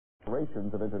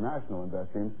generations of international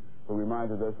investing who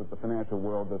reminded us that the financial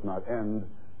world does not end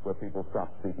where people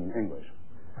stop speaking English.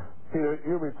 Peter,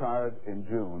 you retired in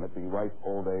June at the ripe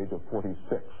old age of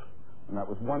 46, and that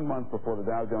was 1 month before the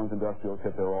Dow Jones Industrials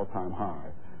hit their all-time high.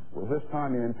 Was this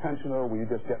timing intentional, or were you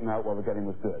just getting out while the getting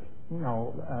was good?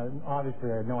 No,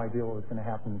 obviously I had no idea what was going to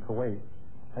happen in Kuwait.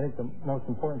 I think the most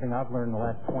important thing I've learned in the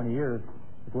last 20 years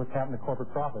is what's happened to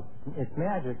corporate profits. It's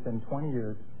magic that in 20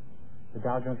 years the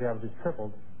Dow Jones average has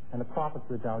tripled, and the profits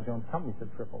of the Dow Jones companies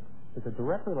have tripled. It's a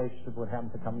direct relationship with what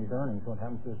happens to companies' earnings, what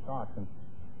happens to their stocks, and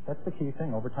that's the key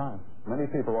thing over time. Many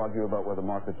people argue about whether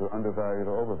markets are undervalued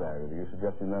or overvalued. Are you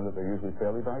suggesting then that they're usually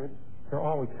fairly valued? They're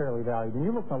always fairly valued. When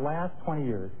you look in the last 20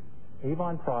 years,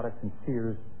 Avon Products and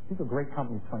Sears, these were great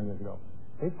companies 20 years ago.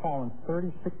 They've fallen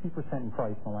 30, 60% in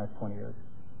price in the last 20 years.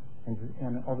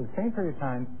 And over the same period of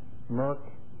time, Merck,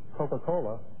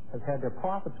 Coca-Cola has had their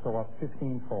profits go up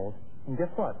 15-fold. And guess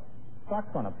what?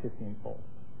 Stock's gone up 15-fold.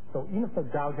 So even if the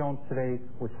Dow Jones today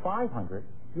was 500,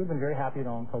 you would have been very happy to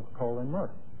own Coca-Cola and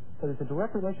Merck. So there's a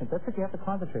direct relationship. That's what you have to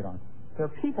concentrate on. There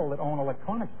are people that own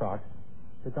electronic stocks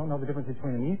that don't know the difference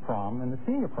between an EPROM and the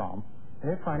senior prom, and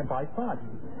they're trying to buy stocks.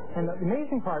 And the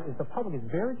amazing part is the public is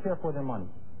very careful with their money.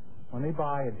 When they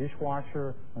buy a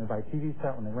dishwasher, when they buy a TV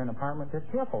set, when they rent an apartment, they're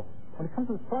careful. When it comes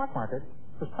to the stock market,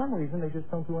 for some reason, they just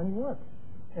don't do any work.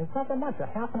 And it's not that much. A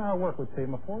half an hour work would save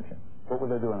them a fortune. What would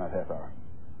they do in that half hour?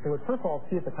 They would first of all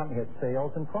see if the company had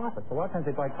sales and profits. A lot of times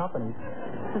they buy companies.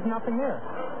 There's nothing there.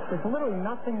 There's literally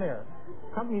nothing there.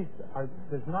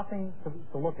 There's nothing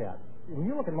to look at. When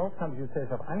you look at most companies, you say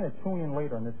to yourself, I'm going to tune in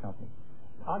later on this company.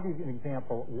 I'll give you an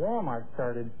example. Walmart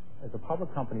started as a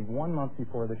public company 1 month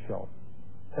before the show.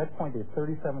 At that point, they had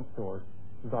 37 stores.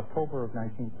 It was October of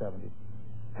 1970.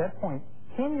 At that point,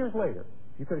 10 years later,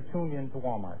 you could have tuned in to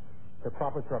Walmart. Their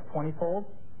profits were up 20-fold,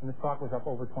 and the stock was up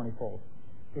over 20-fold.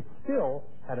 It still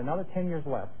had another 10 years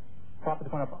left. Profits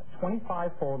went up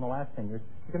 25-fold in the last 10 years.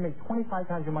 You can make 25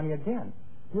 times your money again.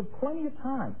 You have plenty of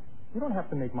time. You don't have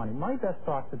to make money. My best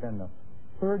stocks have been the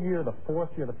third year, the fourth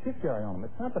year, the fifth year I own them.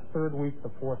 It's not the third week,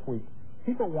 the fourth week.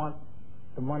 People want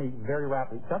the money very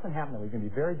rapidly. It doesn't happen that way. You're going to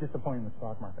be very disappointed in the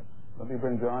stock market. Let me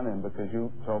bring John in, because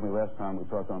you told me last time we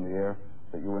talked on the air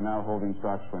that you were now holding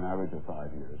stocks for an average of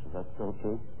 5 years. Is that still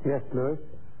true? Yes, Louis.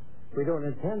 We don't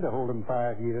intend to hold them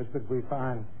 5 years, but we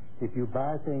find if you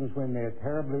buy things when they're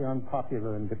terribly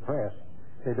unpopular and depressed,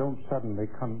 they don't suddenly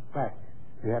come back.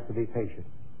 You have to be patient.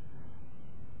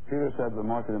 Peter said the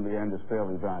market in the end is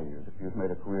fairly valued. You've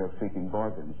made a career of seeking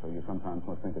bargains, so you sometimes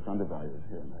must think it's undervalued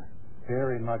here and there.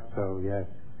 Very much so, yes.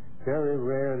 Very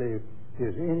rarely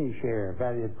is any share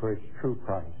valued for its true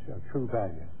price, or true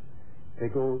value. They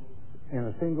go in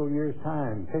a single year's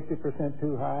time, 50%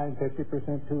 too high and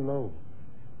 50% too low.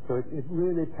 So it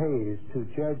really pays to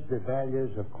judge the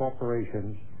values of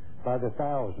corporations by the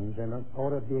thousands in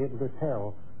order to be able to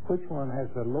tell which one has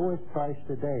the lowest price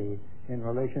today in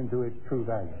relation to its true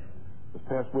value. This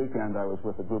past weekend, I was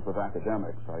with a group of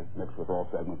academics. I mix with all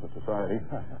segments of society,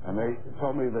 and they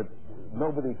told me that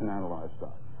nobody can analyze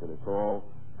stocks, that it's all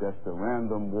just a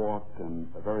random walk and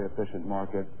a very efficient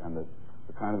market, and that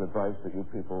the kind of advice that you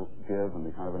people give and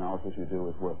the kind of analysis you do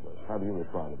is worthless. How do you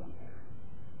reply to them?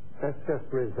 That's just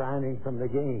resigning from the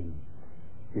game.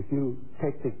 If you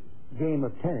take the game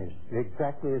of tennis,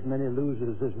 exactly as many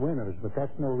losers as winners, but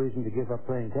that's no reason to give up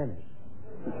playing tennis.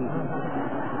 Good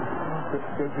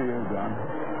for you, John.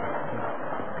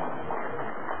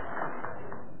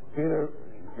 Peter,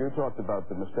 you talked about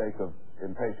the mistake of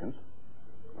impatience.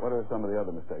 What are some of the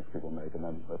other mistakes people make? And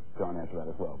then let John answer that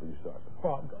as well, but you start.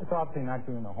 Well, it's obviously not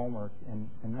doing the homework and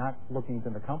not looking into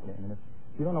the company. I mean, if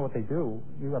you don't know what they do,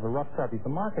 you have a rough start. Because the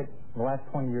market in the last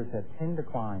 20 years had 10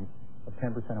 declines of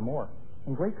 10% or more.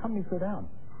 And great companies go down.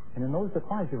 And in those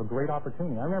declines, you have a great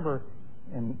opportunity. I remember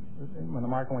when the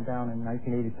market went down in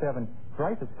 1987,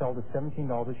 Dreyfus fell to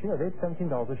 $17 a share. They had $17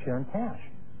 a share in cash.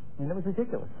 I mean, it was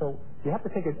ridiculous. So you have to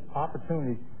take an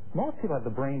opportunity. Most people have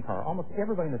the brain power. Almost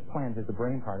everybody in this plan has the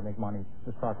brain power to make money in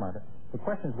the stock market. The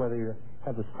question is whether you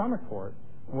have the stomach for it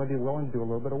and whether you're willing to do a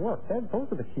little bit of work.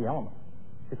 Those are the key elements.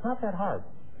 It's not that hard.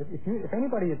 If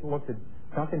anybody has looked at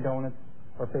Dunkin' Donuts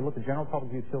or if they look at General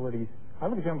Public Utilities, I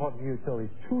looked at General Public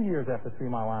Utilities 2 years after 3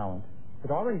 Mile Island.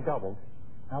 It already doubled.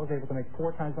 I was able to make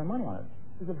 4 times my money on it.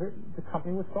 The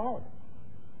company was solid.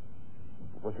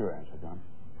 What's your answer, John?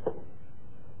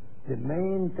 The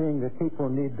main thing that people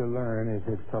need to learn is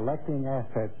that selecting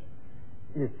assets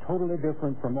is totally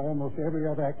different from almost every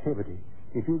other activity.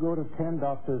 If you go to 10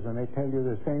 doctors and they tell you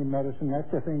the same medicine, that's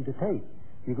the thing to take.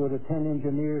 You go to 10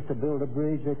 engineers to build a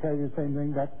bridge, they tell you the same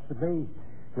thing, that's the base.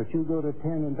 But you go to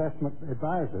 10 investment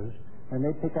advisors, and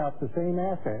they pick out the same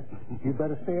asset, you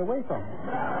better stay away from it.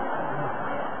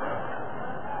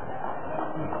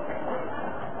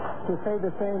 To say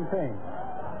the same thing,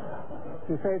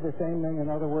 in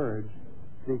other words,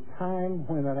 the time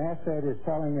when an asset is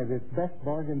selling at its best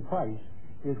bargain price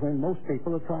is when most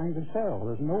people are trying to sell.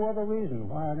 There's no other reason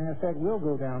why an asset will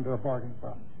go down to a bargain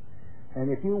price. And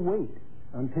if you wait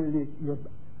until you're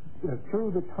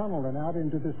through the tunnel and out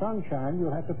into the sunshine,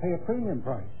 you'll have to pay a premium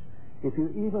price. If you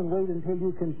even wait until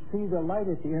you can see the light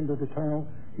at the end of the tunnel,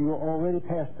 you are already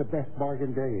past the best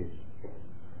bargain days.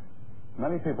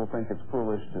 Many people think it's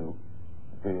foolish to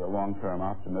be a long-term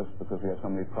optimist because we have so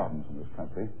many problems in this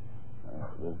country.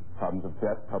 There's problems of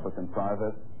debt, public and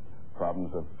private,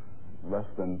 problems of less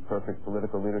than perfect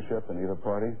political leadership in either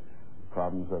party,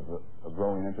 problems of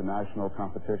growing international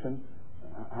competition.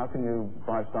 How can you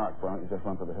buy stock? Why don't you just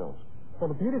run for the hills? Well,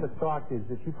 the beauty of the stock is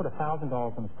if you put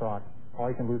 $1,000 in the stock, all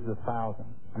you can lose is $1,000.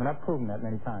 I mean, I've proven that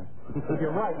many times. If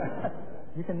you're right,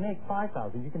 you can make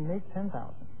 $5,000. You can make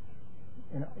 $10,000.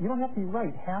 And you don't have to be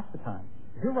right half the time.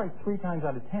 If you're right 3 times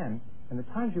out of 10, and the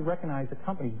times you recognize the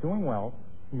company's doing well,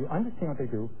 and you understand what they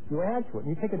do, you add to it,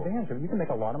 and you take advantage of it. You can make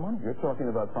a lot of money. You're talking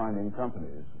about finding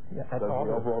companies. Yeah, that's Does all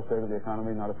the overall state of the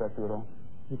economy not affect you at all?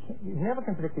 You never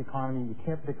can predict the economy. You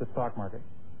can't predict the stock market.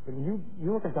 But when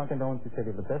you look at Dunkin' Donuts, you say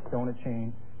they're the best donut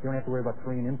chain. You don't have to worry about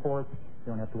Korean imports.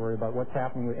 You don't have to worry about what's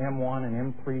happening with M1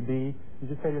 and M3B. You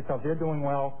just say to yourself, they're doing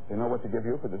well. They know what to give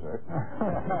you for dessert.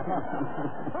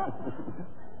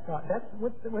 That's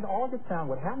with all gets down.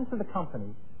 What happens to the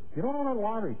company, you don't own a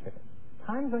lottery ticket.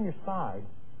 Time's on your side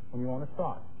when you own a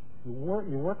stock. You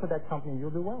work with that company and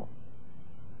you'll do well.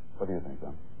 What do you think,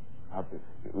 Don?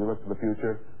 We look to the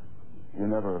future. You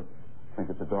never think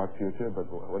it's a dark future, but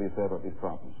what do you say about these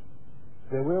problems?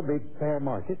 There will be bear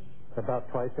markets about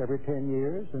twice every 10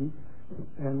 years and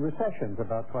recessions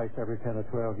about twice every 10 or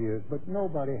 12 years, but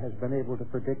nobody has been able to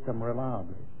predict them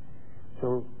reliably.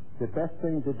 So the best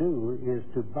thing to do is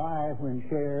to buy when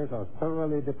shares are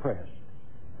thoroughly depressed,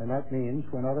 and that means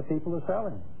when other people are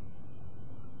selling.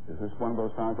 Is this one of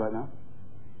those times right now?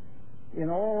 In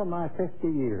all of my 50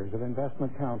 years of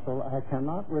investment counsel, I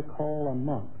cannot recall a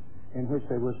month in which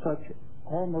there was such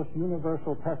almost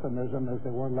universal pessimism as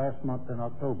there was last month in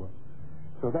October.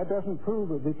 So that doesn't prove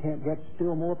that we can't get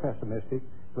still more pessimistic,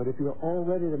 but if you're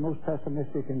already the most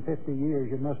pessimistic in 50 years,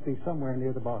 you must be somewhere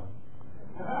near the bottom.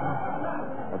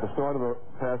 At the start of the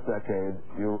past decade,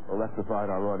 you electrified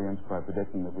our audience by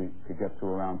predicting that we could get to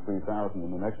around 3,000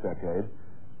 in the next decade.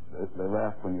 They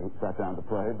laughed when you sat down to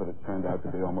play, but it turned out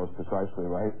to be almost precisely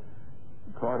right.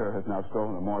 Carter has now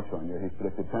stolen a march on you. He's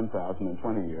predicted 10,000 in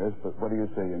 20 years, but what do you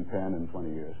see in 10 and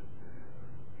 20 years?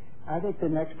 I think the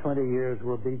next 20 years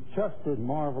will be just as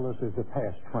marvelous as the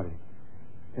past 20.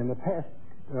 In the past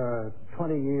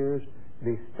 20 years,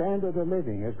 the standard of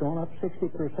living has gone up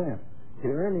 60%. The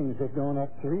earnings have gone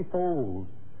up threefold.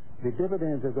 The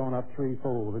dividends have gone up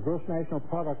threefold. The gross national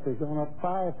product has gone up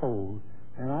fivefold.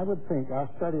 And I would think our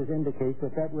studies indicate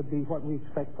that that would be what we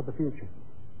expect for the future,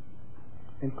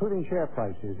 including share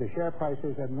prices. The share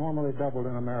prices have normally doubled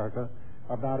in America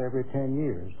about every 10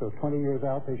 years. So 20 years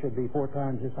out, they should be 4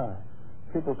 times as high.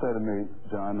 People say to me,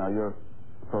 John, now you're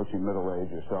approaching middle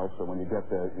age yourself, so when you get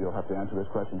there, you'll have to answer this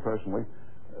question personally.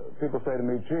 People say to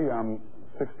me, gee, I'm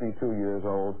 62 years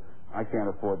old. I can't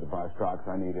afford to buy stocks.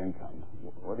 I need income.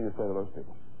 What do you say to those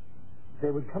people?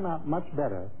 They would come out much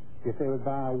better if they would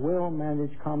buy a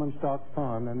well-managed common stock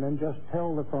fund and then just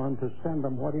tell the fund to send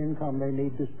them what income they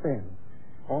need to spend.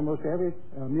 Almost every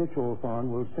mutual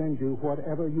fund will send you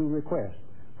whatever you request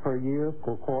per year,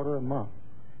 per quarter, a month.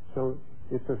 So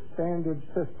it's a standard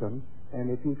system,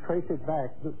 and if you trace it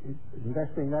back,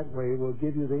 investing that way will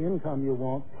give you the income you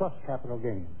want plus capital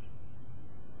gains.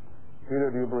 Peter,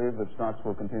 do you believe that stocks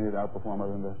will continue to outperform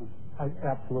other investments?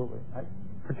 Absolutely.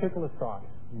 Particular stocks.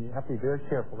 You have to be very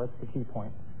careful. That's the key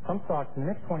point. Some stocks, in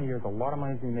the next 20 years, a lot of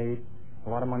money is going to be made, a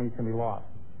lot of money is going to be lost.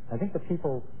 I think the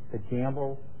people that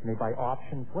gamble and they buy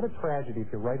options, what a tragedy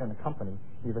if you're right on a company,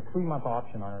 you have a 3-month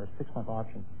option on it or a 6-month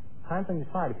option. Time's on your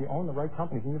side. If you own the right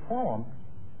companies and you follow them,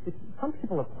 some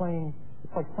people are playing,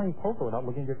 it's like playing poker without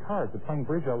looking at your cards. They're playing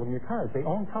bridge without looking at your cards. They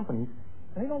own companies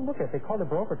and they don't look at it. They call the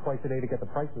broker twice a day to get the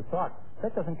price of the stock.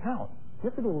 That doesn't count. You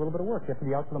have to do a little bit of work. You have to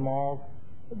be out to the malls,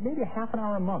 maybe a half an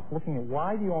hour a month looking at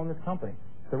why do you own this company.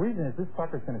 The reason is this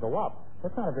sucker's going to go up.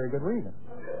 That's not a very good reason.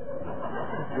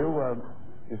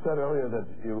 You said earlier that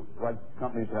you like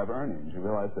companies to have earnings. You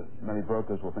realize that many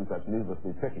brokers will think that's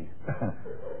needlessly picky.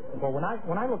 Well, when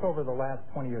I look over the last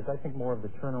 20 years, I think more of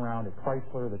the turnaround of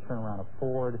Chrysler, the turnaround of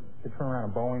Ford, the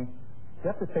turnaround of Boeing. You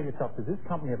have to say to yourself, does this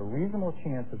company have a reasonable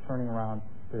chance of turning around?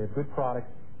 Do they have good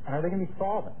products? And are they going to be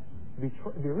solvent?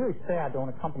 It'd be really sad to own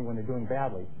a company when they're doing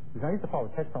badly. Because I used to follow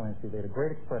the textile industry. They had a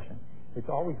great expression. It's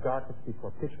always darkest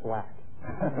before pitch black.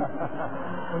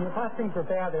 When you thought things were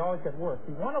bad, they always get worse.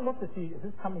 You want to look to see, is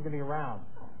this company going to be around?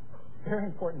 Very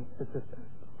important statistic.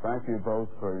 Thank you both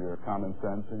for your common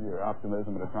sense and your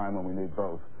optimism at a time when we need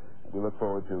both. We look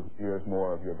forward to years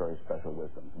more of your very special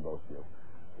wisdom from both of you.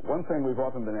 One thing we've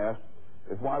often been asked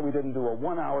is why we didn't do a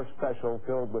one-hour special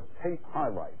filled with tape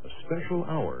highlights. A special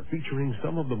hour featuring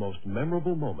some of the most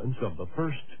memorable moments of the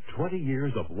first 20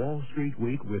 years of Wall Street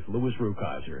Week with Louis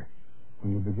Rukeyser.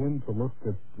 When you begin to look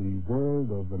at the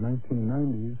world of the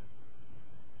 1990s,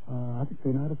 I think the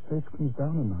United States comes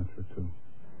down a notch or two.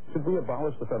 Should we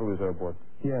abolish the Federal Reserve Board?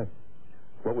 Yes.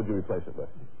 What would you replace it with?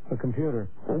 A computer.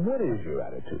 Well, what is your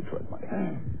attitude toward money?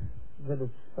 That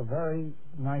it's a very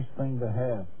nice thing to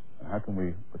have. How can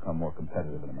we become more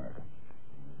competitive in America?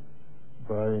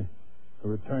 By a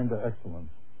return to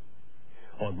excellence.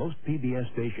 On most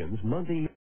PBS stations, Monday